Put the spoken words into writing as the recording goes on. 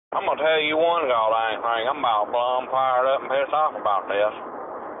I'm going to tell you one goddamn thing. I'm about plumb fired up and pissed off about this.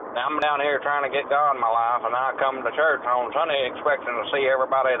 Now, I'm down here trying to get God in my life, and I come to church on Sunday expecting to see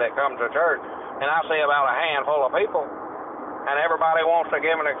everybody that comes to church, and I see about a handful of people, and everybody wants to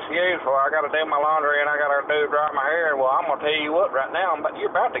give an excuse. Well, I got to do my laundry, and I got to dry my hair. Well, I'm going to tell you what right now, but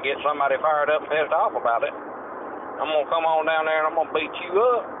you're about to get somebody fired up and pissed off about it. I'm going to come on down there, and I'm going to beat you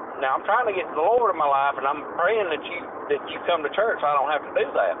up. Now, I'm trying to get the Lord in my life, and I'm praying that you come to church so I don't have to do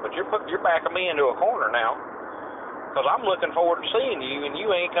that. But you're backing me into a corner now, because I'm looking forward to seeing you, and you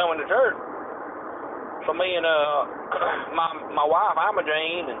ain't coming to church. So me and my wife,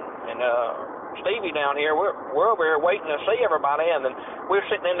 Imogene, and Stevie down here, we're over here waiting to see everybody, and then we're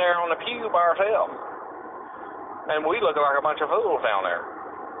sitting in there on the pew by ourselves, and we look like a bunch of fools down there.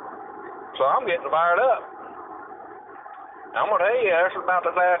 So I'm getting fired up. I'm going to tell you, this is about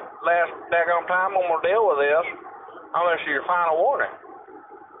the last daggone time I'm going to deal with this, unless your final warning.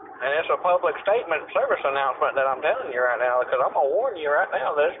 And it's a public statement, service announcement that I'm telling you right now, because I'm going to warn you right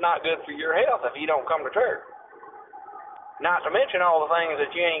now that it's not good for your health if you don't come to church. Not to mention all the things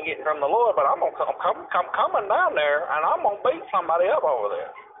that you ain't getting from the Lord, but I'm coming down there, and I'm going to beat somebody up over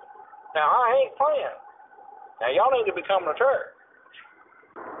this. Now, I ain't playing. Now, y'all need to be coming to church.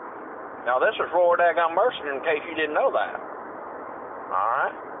 Now, this is Roy daggone Mercer, in case you didn't know that. All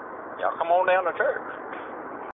right? Y'all come on down to church.